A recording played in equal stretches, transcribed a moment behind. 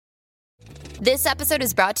This episode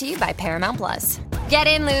is brought to you by Paramount Plus. Get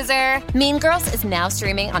in, loser! Mean Girls is now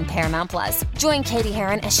streaming on Paramount Plus. Join Katie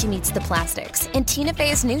Heron as she meets the plastics in Tina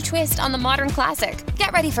Fey's new twist on the modern classic.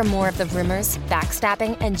 Get ready for more of the rumors,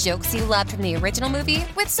 backstabbing, and jokes you loved from the original movie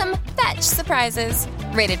with some fetch surprises.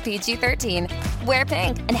 Rated PG-13. Wear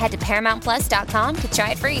pink and head to ParamountPlus.com to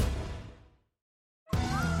try it free.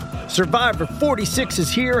 Survivor 46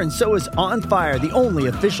 is here, and so is On Fire, the only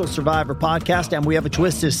official Survivor podcast, and we have a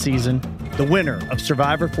twist this season. The winner of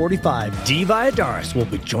Survivor 45, Dee Valladares, will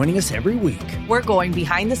be joining us every week. We're going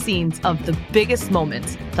behind the scenes of the biggest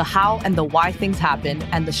moments, the how and the why things happen,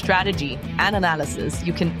 and the strategy and analysis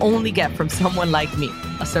you can only get from someone like me,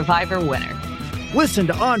 a Survivor winner. Listen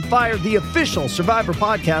to On Fire, the official Survivor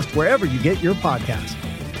podcast, wherever you get your podcast.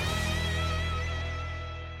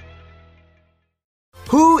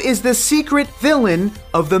 Who is the secret villain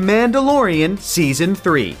of The Mandalorian Season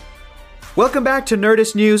 3? Welcome back to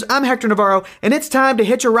Nerdist News. I'm Hector Navarro, and it's time to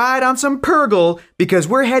hitch a ride on some Purgle because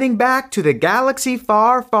we're heading back to the galaxy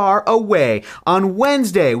far, far away. On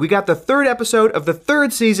Wednesday, we got the third episode of the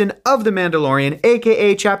third season of The Mandalorian,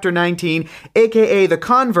 aka Chapter 19, aka The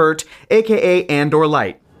Convert, aka Andor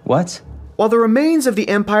Light. What? While the remains of the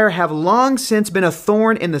Empire have long since been a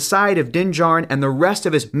thorn in the side of Din Djarin and the rest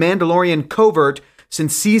of his Mandalorian covert,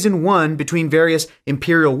 since Season 1, between various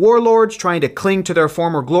Imperial warlords trying to cling to their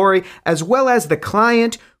former glory, as well as the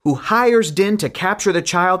client who hires Din to capture the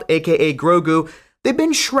child, aka Grogu, they've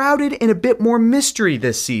been shrouded in a bit more mystery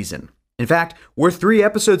this season. In fact, we're 3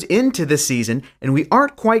 episodes into this season, and we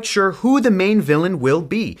aren't quite sure who the main villain will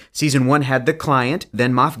be. Season 1 had the client,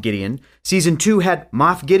 then Moff Gideon. Season 2 had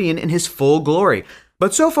Moff Gideon in his full glory.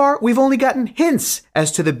 But so far, we've only gotten hints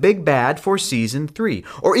as to the big bad for Season 3,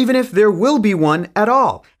 or even if there will be one at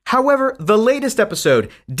all. However, the latest episode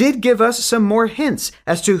did give us some more hints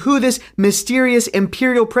as to who this mysterious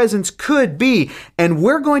Imperial presence could be, and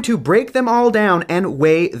we're going to break them all down and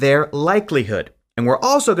weigh their likelihood. And we're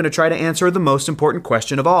also going to try to answer the most important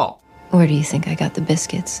question of all. Where do you think I got the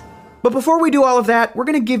biscuits? But before we do all of that, we're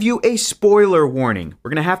going to give you a spoiler warning. We're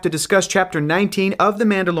going to have to discuss Chapter 19 of The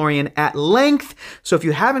Mandalorian at length, so if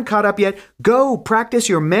you haven't caught up yet, go practice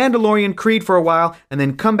your Mandalorian creed for a while, and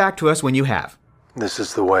then come back to us when you have. This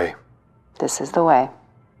is the way. This is the way.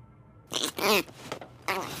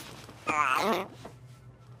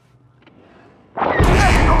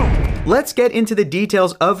 Let's get into the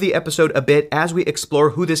details of the episode a bit as we explore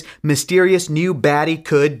who this mysterious new baddie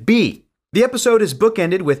could be. The episode is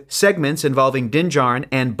bookended with segments involving Din Djarin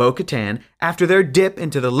and Bo-Katan after their dip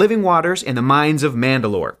into the living waters in the mines of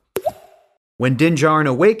Mandalore. When Din Djarin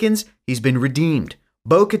awakens, he's been redeemed.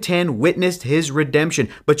 Bo-Katan witnessed his redemption,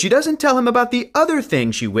 but she doesn't tell him about the other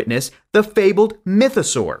thing she witnessed, the fabled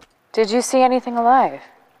mythosaur. Did you see anything alive?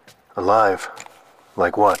 Alive?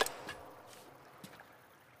 Like what?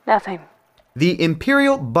 Nothing. The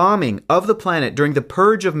Imperial bombing of the planet during the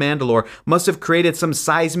Purge of Mandalore must have created some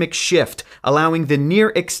seismic shift, allowing the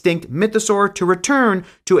near-extinct mythosaur to return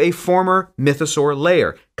to a former mythosaur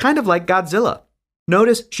lair, kind of like Godzilla.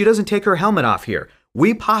 Notice she doesn't take her helmet off here.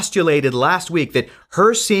 We postulated last week that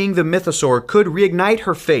her seeing the mythosaur could reignite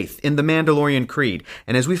her faith in the Mandalorian creed,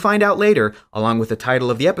 and as we find out later, along with the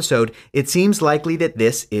title of the episode, it seems likely that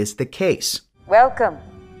this is the case. Welcome,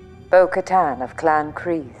 Bo-Katan of Clan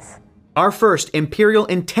Kryze. Our first Imperial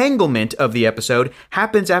entanglement of the episode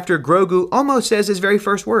happens after Grogu almost says his very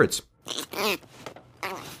first words.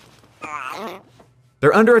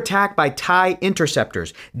 They're under attack by TIE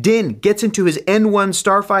interceptors. Din gets into his N1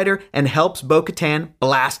 starfighter and helps Bo-Katan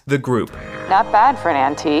blast the group. Not bad for an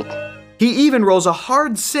antique. He even rolls a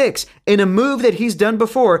hard 6 in a move that he's done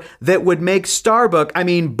before that would make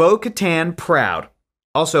Bo-Katan proud.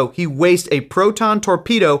 Also, he wastes a proton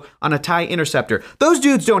torpedo on a TIE interceptor. Those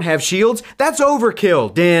dudes don't have shields. That's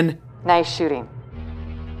overkill, Din. Nice shooting.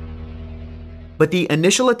 But the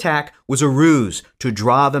initial attack was a ruse to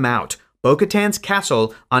draw them out. Bo-Katan's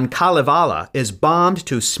castle on Kalevala is bombed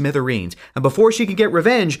to smithereens, and before she can get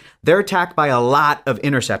revenge, they're attacked by a lot of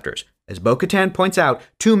interceptors. As Bo-Katan points out,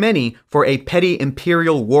 too many for a petty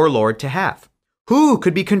Imperial warlord to have. Who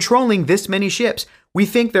could be controlling this many ships? We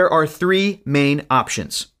think there are 3 main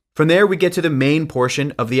options. From there, we get to the main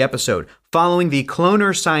portion of the episode, following the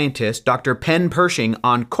cloner scientist, Dr. Penn Pershing,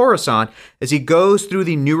 on Coruscant as he goes through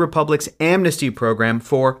the New Republic's amnesty program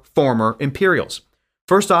for former Imperials.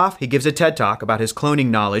 First off, he gives a TED Talk about his cloning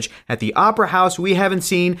knowledge at the opera house we haven't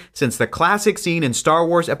seen since the classic scene in Star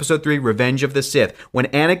Wars Episode 3 Revenge of the Sith, when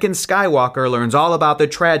Anakin Skywalker learns all about the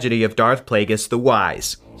tragedy of Darth Plagueis the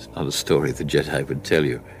Wise. It's not a story the Jedi would tell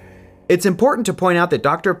you. It's important to point out that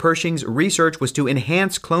Dr. Pershing's research was to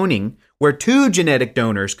enhance cloning, where 2 genetic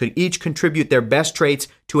donors could each contribute their best traits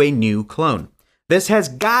to a new clone. This has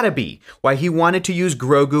gotta be why he wanted to use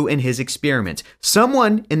Grogu in his experiments.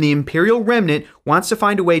 Someone in the Imperial remnant wants to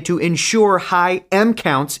find a way to ensure high M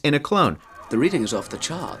counts in a clone. The reading is off the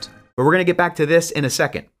chart. But we're going to get back to this in a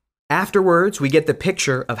second. Afterwards, we get the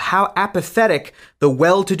picture of how apathetic the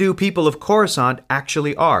well-to-do people of Coruscant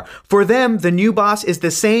actually are. For them, the new boss is the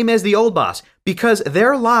same as the old boss because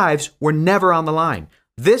their lives were never on the line.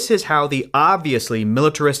 This is how the obviously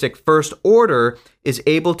militaristic First Order is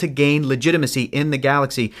able to gain legitimacy in the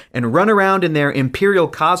galaxy and run around in their Imperial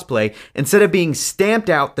cosplay instead of being stamped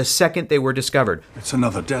out the second they were discovered. It's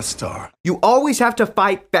another Death Star. You always have to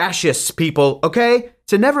fight fascists, people, okay?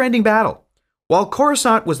 It's a never-ending battle. While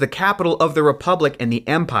Coruscant was the capital of the Republic and the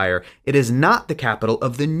Empire, it is not the capital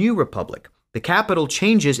of the New Republic. The capital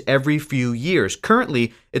changes every few years.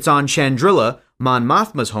 Currently, it's on Chandrila, Mon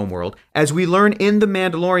Mothma's homeworld, as we learn in The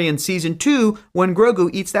Mandalorian Season 2 when Grogu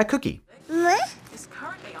eats that cookie. Is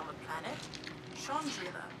currently on the planet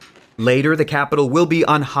Chandrila. Later, the capital will be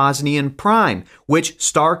on Hosnian Prime, which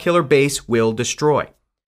Starkiller Base will destroy.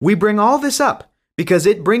 We bring all this up because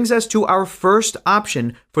it brings us to our first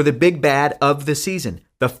option for the big bad of the season,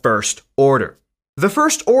 the First Order. The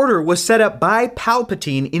First Order was set up by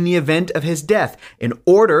Palpatine in the event of his death in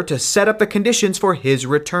order to set up the conditions for his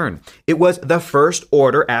return. It was the First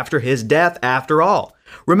Order after his death, after all.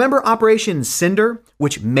 Remember Operation Cinder,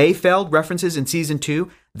 which Mayfeld references in Season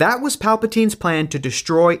 2? That was Palpatine's plan to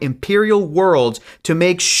destroy Imperial worlds to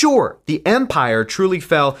make sure the Empire truly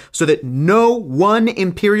fell so that no one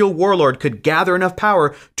Imperial warlord could gather enough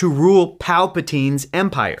power to rule Palpatine's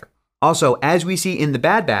empire. Also, as we see in The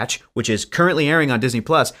Bad Batch, which is currently airing on Disney+,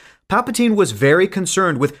 Palpatine was very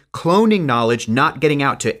concerned with cloning knowledge not getting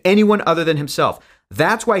out to anyone other than himself.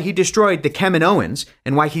 That's why he destroyed the Kaminoans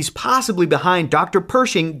and why he's possibly behind Dr.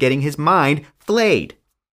 Pershing getting his mind flayed.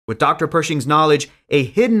 With Dr. Pershing's knowledge, a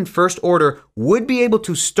hidden First Order would be able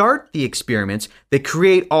to start the experiments that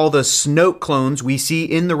create all the Snoke clones we see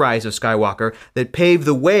in The Rise of Skywalker that pave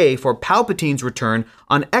the way for Palpatine's return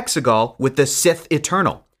on Exegol with the Sith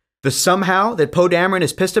Eternal. The somehow that Poe Dameron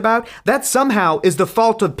is pissed about, that somehow is the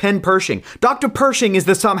fault of Pen Pershing. Dr. Pershing is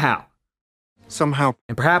the somehow. Somehow.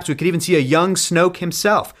 And perhaps we could even see a young Snoke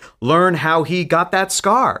himself learn how he got that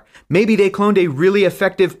scar. Maybe they cloned a really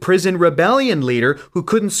effective prison rebellion leader who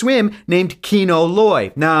couldn't swim named Kino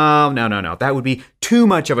Loy. No. That would be too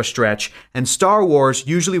much of a stretch, and Star Wars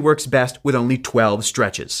usually works best with only 12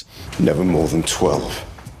 stretches. Never more than 12.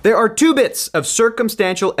 There are 2 bits of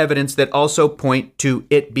circumstantial evidence that also point to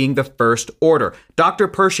it being the First Order. Dr.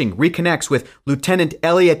 Pershing reconnects with Lieutenant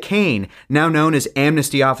Elia Kane, now known as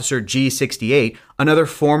Amnesty Officer G68, another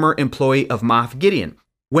former employee of Moff Gideon.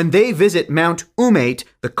 When they visit Mount Umate,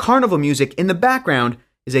 the carnival music in the background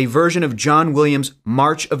is a version of John Williams'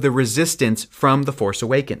 March of the Resistance from The Force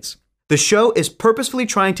Awakens. The show is purposefully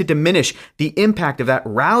trying to diminish the impact of that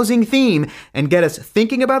rousing theme and get us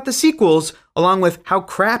thinking about the sequels, along with how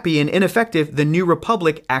crappy and ineffective the New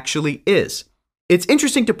Republic actually is. It's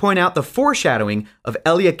interesting to point out the foreshadowing of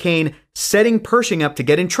Elia Kane setting Pershing up to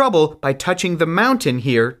get in trouble by touching the mountain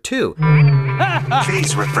here, too.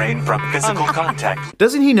 Please refrain from physical contact.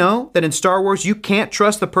 Doesn't he know that in Star Wars you can't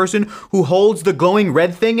trust the person who holds the glowing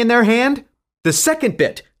red thing in their hand? The second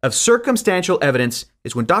bit of circumstantial evidence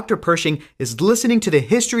is when Dr. Pershing is listening to the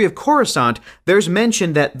history of Coruscant, there's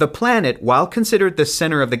mention that the planet, while considered the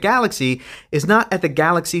center of the galaxy, is not at the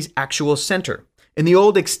galaxy's actual center. In the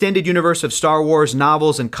old extended universe of Star Wars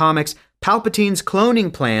novels and comics, Palpatine's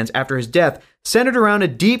cloning plans after his death centered around a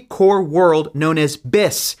deep core world known as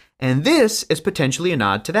Biss, and this is potentially a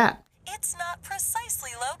nod to that. It's not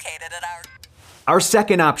precisely located at our... Our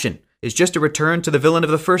second option is just a return to the villain of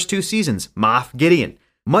the first 2 seasons, Moff Gideon.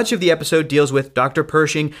 Much of the episode deals with Dr.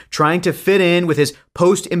 Pershing trying to fit in with his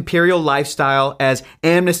post-imperial lifestyle as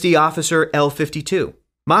Amnesty Officer L-52.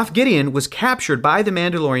 Moff Gideon was captured by the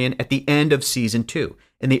Mandalorian at the end of Season 2.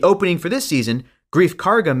 In the opening for this season, Greef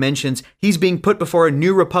Karga mentions he's being put before a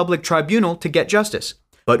New Republic tribunal to get justice.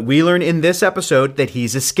 But we learn in this episode that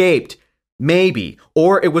he's escaped. Maybe.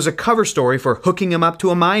 Or it was a cover story for hooking him up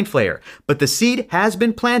to a mind flayer. But the seed has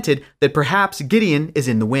been planted that perhaps Gideon is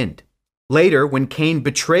in the wind. Later, when Kane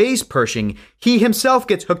betrays Pershing, he himself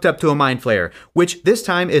gets hooked up to a mind flayer, which this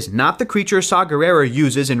time is not the creature Saw Gerrera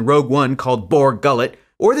uses in Rogue One called Bor Gullet,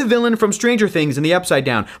 or the villain from Stranger Things in the Upside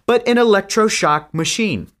Down, but an electroshock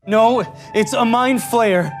machine. No, it's a mind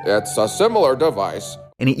flayer. It's a similar device.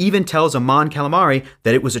 And he even tells Amon Calamari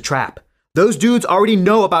that it was a trap. Those dudes already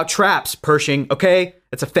know about traps, Pershing, okay?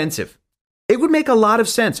 That's offensive. It would make a lot of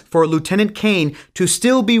sense for Lieutenant Kane to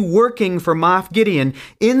still be working for Moff Gideon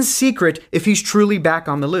in secret if he's truly back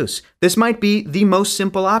on the loose. This might be the most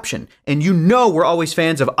simple option, and you know we're always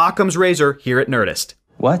fans of Occam's razor here at Nerdist.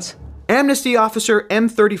 What? Amnesty Officer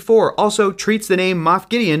M34 also treats the name Moff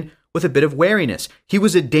Gideon with a bit of wariness. He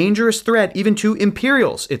was a dangerous threat even to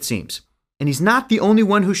Imperials, it seems. And he's not the only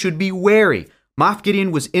one who should be wary. Moff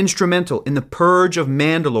Gideon was instrumental in the purge of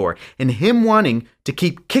Mandalore, and him wanting to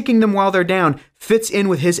keep kicking them while they're down fits in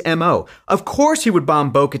with his MO. Of course he would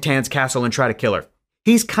bomb Bo-Katan's castle and try to kill her.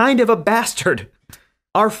 He's kind of a bastard.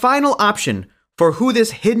 Our final option for who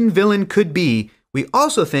this hidden villain could be, we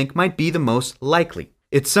also think might be the most likely.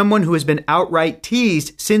 It's someone who has been outright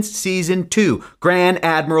teased since Season 2, Grand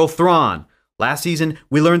Admiral Thrawn. Last season,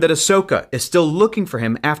 we learned that Ahsoka is still looking for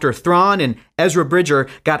him after Thrawn and Ezra Bridger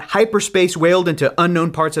got hyperspace whaled into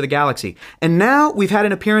unknown parts of the galaxy. And now we've had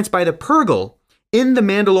an appearance by the Purrgil in the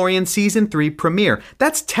Mandalorian Season 3 premiere.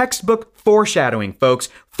 That's textbook foreshadowing, folks.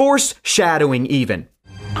 Force-shadowing, even.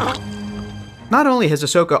 Not only has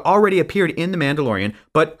Ahsoka already appeared in The Mandalorian,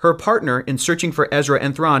 but her partner in searching for Ezra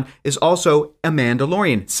and Thrawn is also a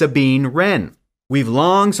Mandalorian, Sabine Wren. We've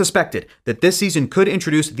long suspected that this season could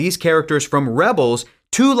introduce these characters from Rebels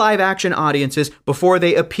to live-action audiences before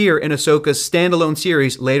they appear in Ahsoka's standalone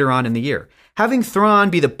series later on in the year. Having Thrawn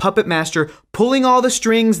be the puppet master pulling all the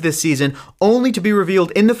strings this season, only to be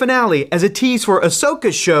revealed in the finale as a tease for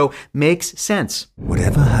Ahsoka's show, makes sense.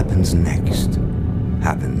 Whatever happens next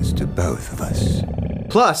happens to both of us.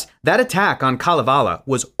 Plus, that attack on Kalevala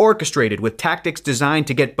was orchestrated with tactics designed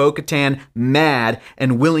to get Bo-Katan mad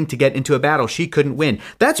and willing to get into a battle she couldn't win.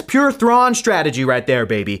 That's pure Thrawn strategy right there,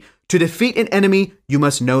 baby. To defeat an enemy, you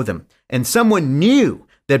must know them. And someone knew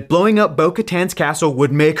that blowing up Bo-Katan's castle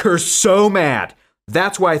would make her so mad.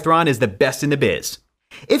 That's why Thrawn is the best in the biz.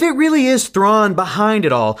 If it really is Thrawn behind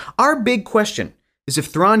it all, our big question is if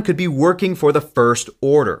Thrawn could be working for the First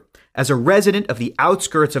Order. As a resident of the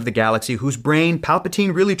outskirts of the galaxy whose brain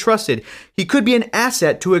Palpatine really trusted, he could be an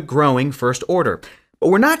asset to a growing First Order. But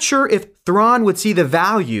we're not sure if Thrawn would see the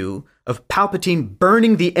value of Palpatine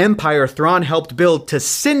burning the Empire Thrawn helped build to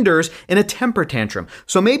cinders in a temper tantrum.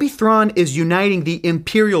 So maybe Thrawn is uniting the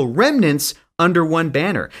Imperial remnants under one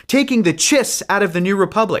banner, taking the chiss out of the New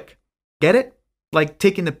Republic. Get it? Like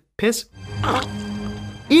taking the piss?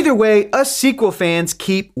 Either way, us sequel fans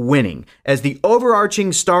keep winning, as the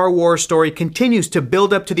overarching Star Wars story continues to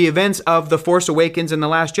build up to the events of The Force Awakens and The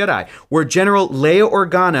Last Jedi, where General Leia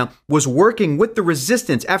Organa was working with the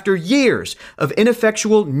Resistance after years of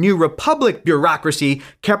ineffectual New Republic bureaucracy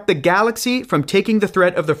kept the galaxy from taking the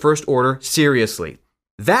threat of the First Order seriously.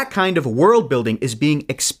 That kind of world building is being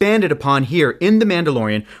expanded upon here in The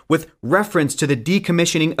Mandalorian with reference to the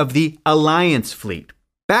decommissioning of the Alliance fleet.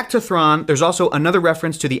 Back to Thrawn, there's also another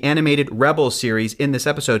reference to the animated Rebels series in this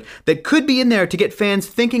episode that could be in there to get fans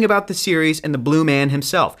thinking about the series and the Blue Man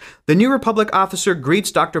himself. The New Republic officer greets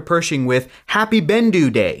Dr. Pershing with Happy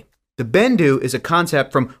Bendu Day. The Bendu is a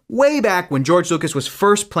concept from way back when George Lucas was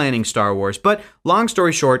first planning Star Wars, but long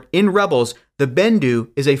story short, in Rebels, the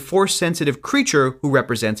Bendu is a Force-sensitive creature who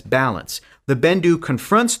represents balance. The Bendu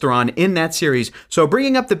confronts Thrawn in that series, so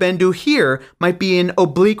bringing up the Bendu here might be an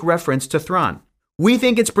oblique reference to Thrawn. We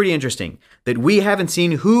think it's pretty interesting that we haven't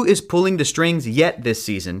seen who is pulling the strings yet this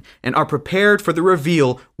season and are prepared for the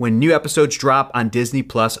reveal when new episodes drop on Disney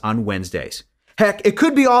Plus on Wednesdays. Heck, it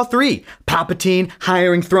could be all three. Palpatine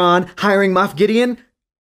hiring Thrawn, hiring Moff Gideon,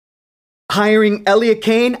 hiring Elia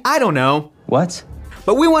Kane. I don't know. What?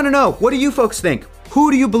 But we want to know, what do you folks think? Who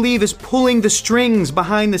do you believe is pulling the strings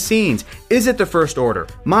behind the scenes? Is it the First Order?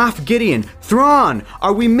 Moff Gideon? Thrawn?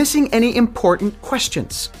 Are we missing any important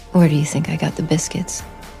questions? Where do you think I got the biscuits?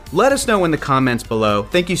 Let us know in the comments below.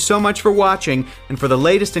 Thank you so much for watching, and for the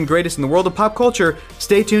latest and greatest in the world of pop culture,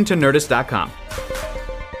 stay tuned to Nerdist.com.